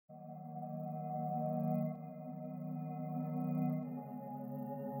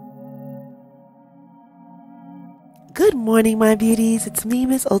Good morning, my beauties. It's me,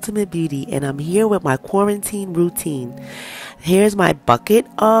 Miss Ultimate Beauty, and I'm here with my quarantine routine. Here's my bucket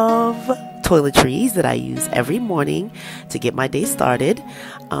of toiletries that I use every morning to get my day started.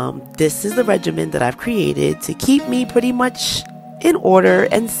 This is the regimen that I've created to keep me pretty much in order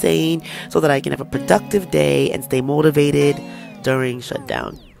and sane so that I can have a productive day and stay motivated during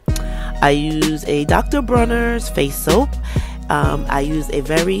shutdown. I use a Dr. Bronner's face soap. I use a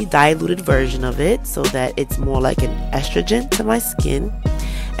very diluted version of it so that it's more like an estrogen to my skin.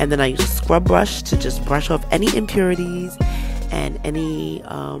 And then I use a scrub brush to just brush off any impurities and any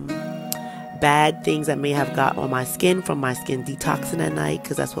bad things that may have got on my skin from my skin detoxing at night,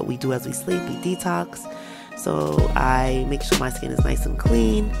 because that's what we do as we sleep, we detox. So I make sure my skin is nice and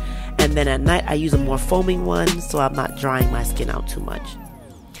clean. And then at night I use a more foaming one so I'm not drying my skin out too much.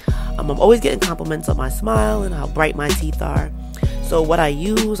 I'm always getting compliments on my smile and how bright my teeth are. So what I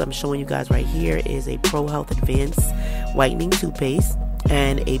use, I'm showing you guys right here, is a Pro Health Advanced Whitening Toothpaste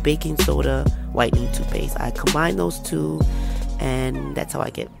and a baking soda whitening toothpaste. I combine those two, and that's how I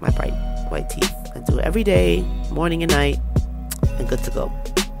get my bright white teeth. I do it every day, morning and night, and good to go.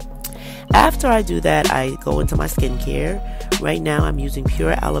 After I do that, I go into my skincare. Right now I'm using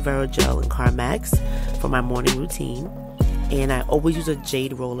pure aloe vera gel and Carmax for my morning routine. And I always use a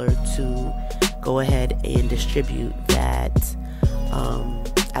jade roller to go ahead and distribute that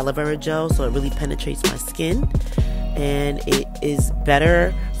aloe vera gel so it really penetrates my skin. And it is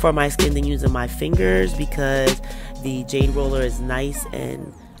better for my skin than using my fingers because the jade roller is nice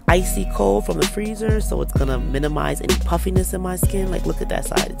and icy cold from the freezer, so it's gonna minimize any puffiness in my skin. Like, look at that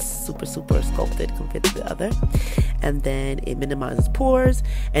side, it's super sculpted compared to the other. And then it minimizes pores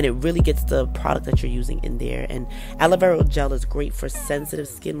and it really gets the product that you're using in there. And aloe vera gel is great for sensitive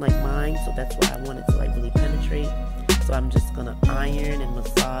skin like mine, so that's why I want it to like really penetrate. So I'm just gonna iron and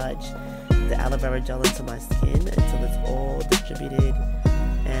massage the aloe vera gel into my skin until it's all distributed,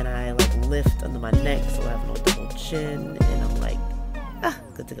 and I like lift under my neck so I have no double chin, and I'm like,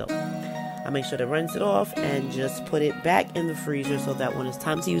 good to go. I make sure to rinse it off and just put it back in the freezer so that when it's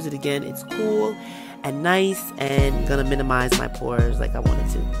time to use it again, it's cool and nice and gonna minimize my pores like I wanted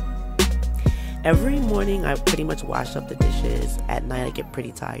to. Every morning I pretty much wash up the dishes. At night I get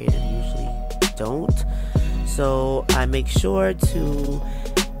pretty tired and usually don't. So I make sure to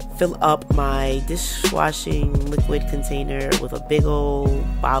fill up my dishwashing liquid container with a big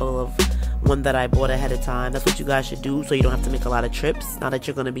old bottle of one that I bought ahead of time. That's what you guys should do so you don't have to make a lot of trips. Now that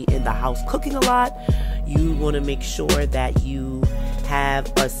you're going to be in the house cooking a lot, you want to make sure that you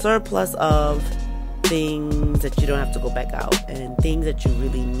have a surplus of things that you don't have to go back out and things that you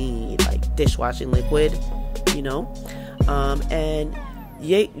really need, like dishwashing liquid, you know. And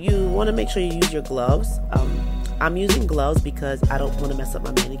you want to make sure you use your gloves. I'm using gloves because I don't want to mess up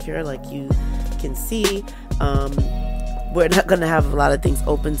my manicure. Like you can see, we're not going to have a lot of things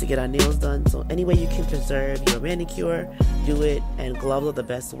open to get our nails done. So any way you can preserve your manicure, do it. And gloves are the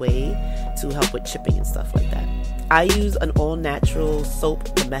best way to help with chipping and stuff like that. I use an all-natural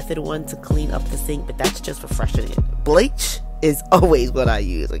soap, the Method one, to clean up the sink, but that's just for freshening it. Bleach is always what I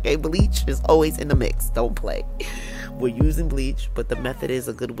use, okay? Bleach is always in the mix. Don't play. We're using bleach, but the Method is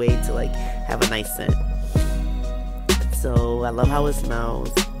a good way to like have a nice scent. So I love how it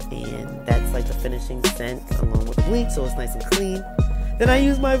smells, and that's like the finishing scent along with the bleach, so it's nice and clean. Then I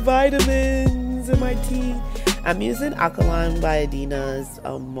use my vitamins and my tea. I'm using Alkaline by Adina's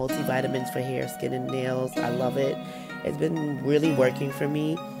multivitamins for hair, skin, and nails. I love it. It's been really working for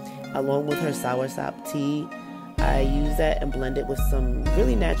me, along with her soursop tea. I use that and blend it with some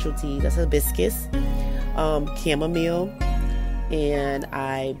really natural tea. That's hibiscus, chamomile, and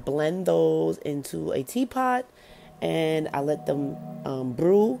I blend those into a teapot and I let them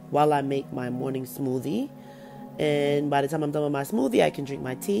brew while I make my morning smoothie. And by the time I'm done with my smoothie, I can drink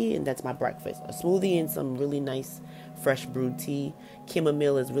my tea, and that's my breakfast. A smoothie and some really nice fresh brewed tea.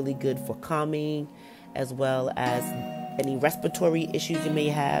 Chamomile is really good for calming, as well as any respiratory issues you may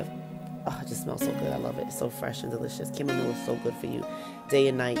have. Oh, it just smells so good. I love it. It's so fresh and delicious. Chamomile is so good for you. Day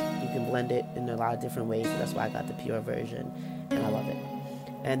and night, you can blend it in a lot of different ways. So that's why I got the pure version, and I love it.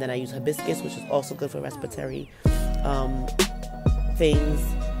 And then I use hibiscus, which is also good for respiratory things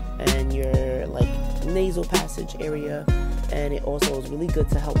and your like nasal passage area. And it also is really good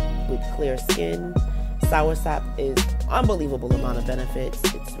to help with clear skin. Soursop is unbelievable amount of benefits.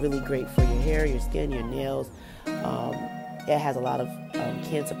 It's really great for your hair, your skin, your nails. It has a lot of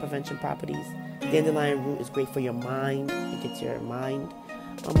cancer prevention properties. Dandelion root is great for your mind. It gets your mind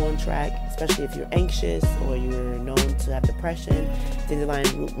on track, especially if you're anxious or you're known to have depression.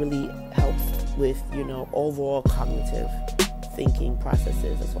 Dandelion root really helps with, overall cognitive thinking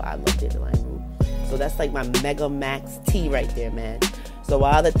processes. That's why I love dandelion root. So that's like my Mega Max tea right there, man. So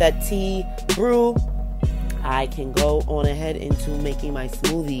while I let that tea brew, I can go on ahead into making my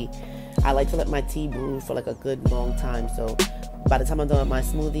smoothie. I like to let my tea brew for like a good long time. So by the time I'm done with my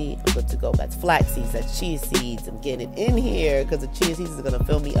smoothie, I'm good to go. That's flax seeds, that's chia seeds. I'm getting it in here because the chia seeds are going to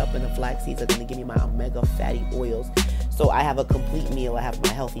fill me up and the flax seeds are going to give me my omega fatty oils. So I have a complete meal. I have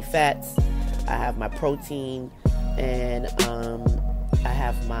my healthy fats, I have my protein, and I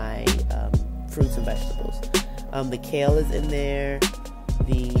have my fruits and vegetables. The kale is in there,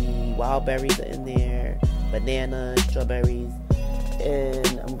 the wild berries are in there, banana, strawberries,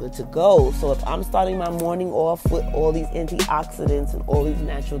 and I'm good to go. So if I'm starting my morning off with all these antioxidants and all these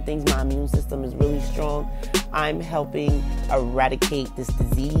natural things, my immune system is really strong. I'm helping eradicate this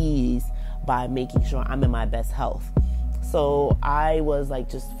disease by making sure I'm in my best health. So I was like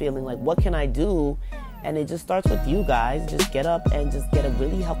just feeling like, what can I do? And it just starts with you guys. Just get up and just get a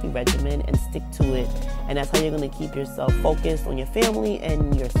really healthy regimen and stick to it. And that's how you're going to keep yourself focused on your family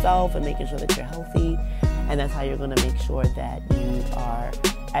and yourself and making sure that you're healthy. And that's how you're going to make sure that you are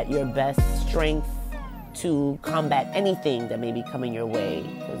at your best strength to combat anything that may be coming your way.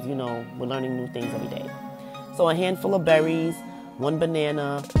 Because, you know, we're learning new things every day. So a handful of berries, 1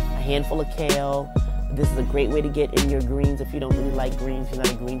 banana, a handful of kale. This is a great way to get in your greens. If you don't really like greens, if you're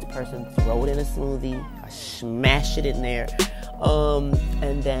not a greens person, throw it in a smoothie. I smash it in there.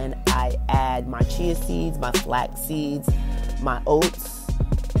 And then I add my chia seeds, my flax seeds, my oats,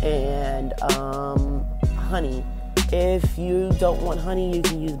 and honey. If you don't want honey, you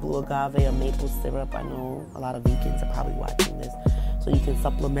can use blue agave or maple syrup. I know a lot of vegans are probably watching this. So you can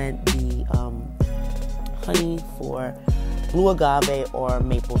supplement the honey for blue agave or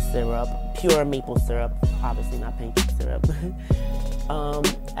maple syrup, pure maple syrup, obviously not pancake syrup.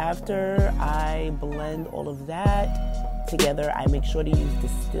 After I blend all of that together, I make sure to use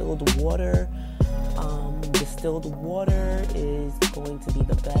distilled water. Distilled water is going to be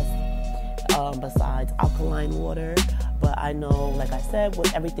the best besides alkaline water. But I know, like I said,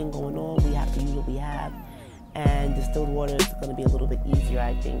 with everything going on, we have to use what we have. And distilled water is going to be a little bit easier,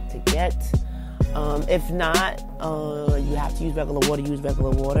 I think, to get. If not, you have to use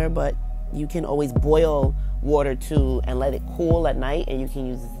regular water, but you can always boil water too and let it cool at night, and you can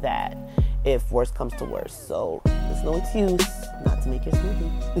use that if worst comes to worst. So there's no excuse not to make your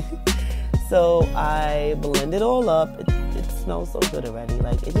smoothie. So I blend it all up. It smells so good already.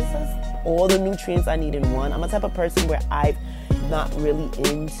 Like, it just has all the nutrients I need in one. I'm a type of person where I'm not really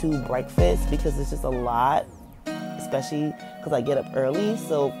into breakfast because it's just a lot, especially because I get up early.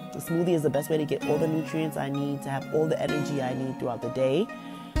 So the smoothie is the best way to get all the nutrients I need to have all the energy I need throughout the day,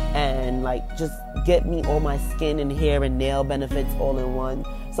 and like just get me all my skin and hair and nail benefits all in one.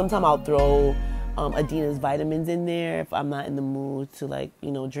 Sometimes I'll throw Adina's vitamins in there if I'm not in the mood to, like, you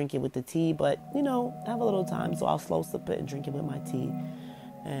know, drink it with the tea, but, you know, I have a little time, so I'll slow sip it and drink it with my tea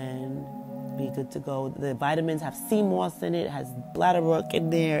and be good to go. The vitamins have sea moss in it, has bladderwort in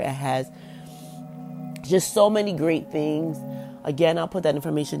there, it has just so many great things. Again, I'll put that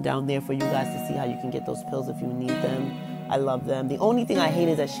information down there for you guys to see how you can get those pills if you need them. I love them. The only thing I hate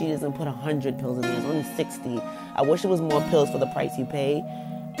is that she doesn't put 100 pills in there. It's only 60. I wish it was more pills for the price you pay.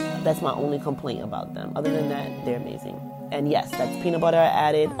 That's my only complaint about them. Other than that, they're amazing. And yes, that's peanut butter I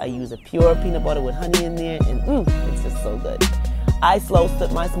added. I use a pure peanut butter with honey in there, and it's just so good. I slow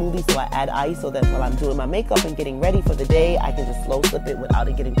sip my smoothie, so I add ice so that while I'm doing my makeup and getting ready for the day, I can just slow sip it without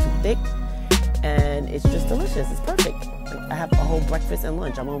it getting too thick. And it's just delicious. It's perfect. I have a whole breakfast and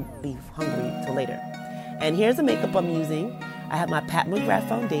lunch. I won't be hungry till later. And here's the makeup I'm using. I have my Pat McGrath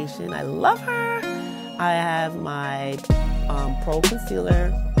foundation. I love her. I have my Pro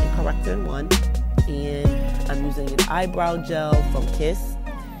Concealer and Corrector in one. And I'm using an eyebrow gel from Kiss.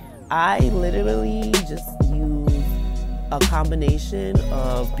 I literally just use a combination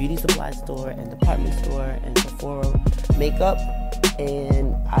of beauty supply store and department store and Sephora makeup.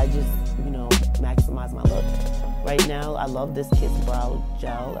 And I just, maximize my look. Right now, I love this Kiss Brow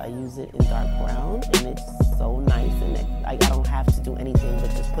Gel. I use it in dark brown, and it's so nice. And I don't have to do anything but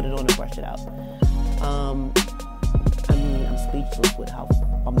just put it on and brush it out. I'm speechless with how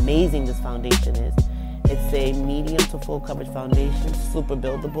amazing this foundation is. It's a medium to full coverage foundation, super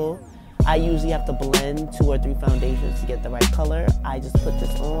buildable. I usually have to blend 2 or 3 foundations to get the right color. I just put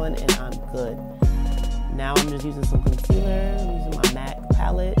this on, and I'm good. Now I'm just using some concealer. I'm using my MAC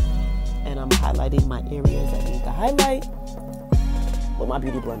palette. And I'm highlighting my areas that need to highlight with my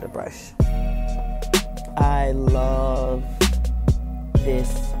Beauty Blender brush. I love this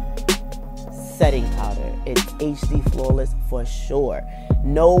setting powder. It's HD flawless for sure.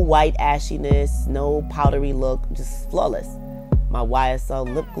 No white ashiness, no powdery look, just flawless. my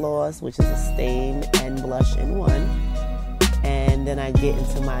YSL lip gloss, which is a stain and blush in one. And then I get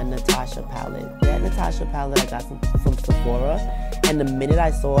into my Natasha palette. That Natasha palette I got from Sephora. And the minute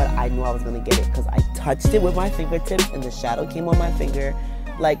I saw it, I knew I was going to get it because I touched it with my fingertips and the shadow came on my finger.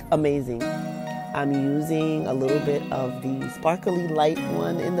 Like, amazing. I'm using a little bit of the sparkly light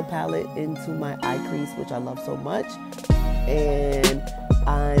one in the palette into my eye crease, which I love so much. And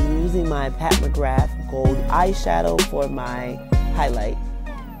I'm using my Pat McGrath gold eyeshadow for my highlight.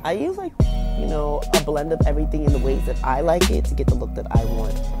 I use a blend of everything in the ways that I like it to get the look that I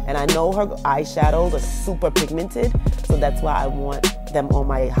want. And I know her eyeshadows are super pigmented, so that's why I want them on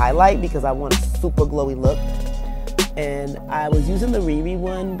my highlight, because I want a super glowy look. And I was using the Riri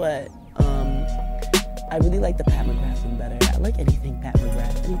one, but I really like the Pat McGrath one better. I like anything Pat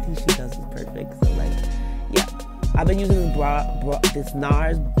McGrath. Anything she does is perfect. So yeah. I've been using this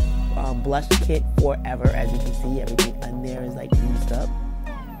NARS blush kit forever. As you can see, everything in there is used up.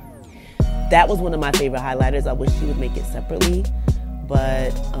 That was one of my favorite highlighters. I wish she would make it separately,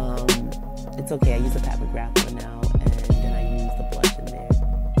 but it's okay. I use the Pat McGrath one now, and then I use the blush in there.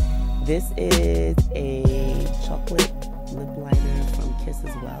 This is a chocolate lip liner from Kiss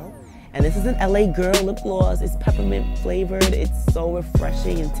as well. And this is an LA Girl lip gloss. It's peppermint flavored. It's so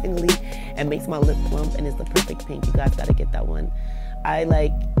refreshing and tingly and makes my lip plump, and it's the perfect pink. You guys gotta get that one.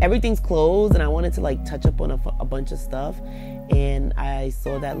 Everything's closed, and I wanted to touch up on a bunch of stuff, and I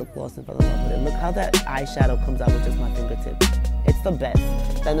saw that lip gloss and fell in love with it. Look how that eyeshadow comes out with just my fingertips. It's the best.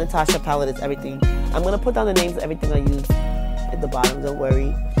 That Natasha palette is everything. I'm gonna put down the names of everything I use at the bottom, don't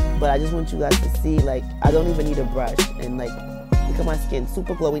worry. But I just want you guys to see, I don't even need a brush, and look at my skin,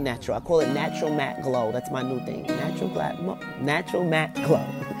 super glowy natural. I call it natural matte glow. That's my new thing. Natural matte glow.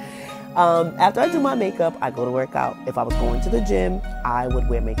 After I do my makeup, I go to work out. If I was going to the gym, I would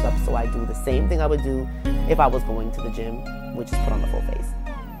wear makeup. So I do the same thing I would do if I was going to the gym, which is put on the full face.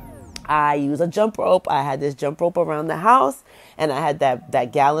 I use a jump rope. I had this jump rope around the house, and I had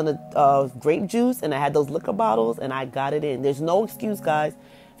that gallon of grape juice, and I had those liquor bottles, and I got it in. There's no excuse, guys.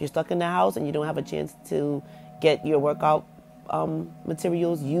 If you're stuck in the house and you don't have a chance to get your workout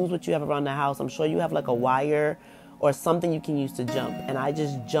materials, use what you have around the house. I'm sure you have a wire or something you can use to jump. And I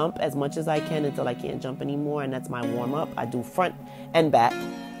just jump as much as I can until I can't jump anymore, and that's my warm-up. I do front and back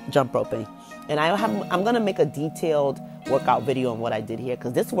jump roping. And I'm going to make a detailed workout video on what I did here,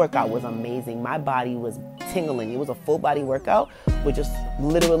 because this workout was amazing. My body was tingling. It was a full body workout with just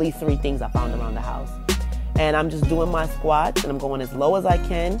literally 3 things I found around the house. And I'm just doing my squats, and I'm going as low as I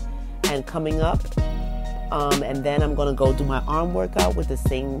can and coming up. And then I'm going to go do my arm workout with the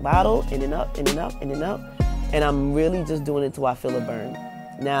same bottle, in and up, in and up, in and up. And I'm really just doing it till I feel a burn.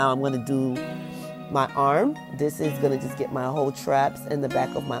 Now I'm going to do my arm. This is going to just get my whole traps and the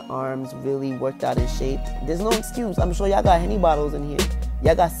back of my arms really worked out in shape. There's no excuse. I'm sure y'all got Henny bottles in here.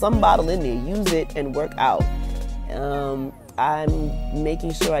 Y'all got some bottle in there. Use it and work out. I'm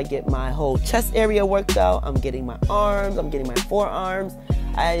making sure I get my whole chest area worked out. I'm getting my arms. I'm getting my forearms.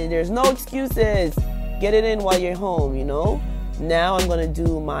 There's no excuses. Get it in while you're home, Now I'm going to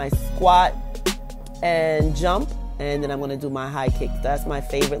do my squat and jump, and then I'm going to do my high kicks. That's my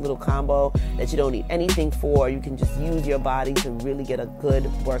favorite little combo that you don't need anything for. You can just use your body to really get a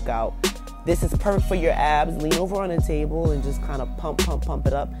good workout. This is perfect for your abs. Lean over on a table and just kind of pump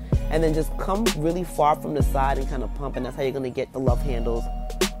it up. And then just come really far from the side and kind of pump, and that's how you're going to get the love handles.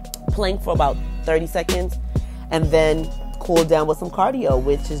 Plank for about 30 seconds, and then cool down with some cardio,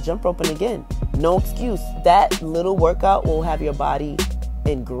 which is jump roping again. No excuse. That little workout will have your body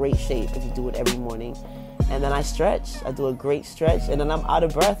in great shape if you do it every morning. And then I stretch. I do a great stretch, and then I'm out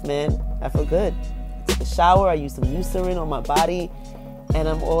of breath, man. I feel good. I take a shower. I use some Eucerin on my body, and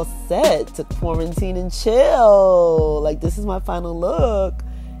I'm all set to quarantine and chill. This is my final look,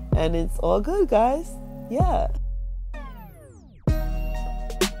 and it's all good, guys. Yeah.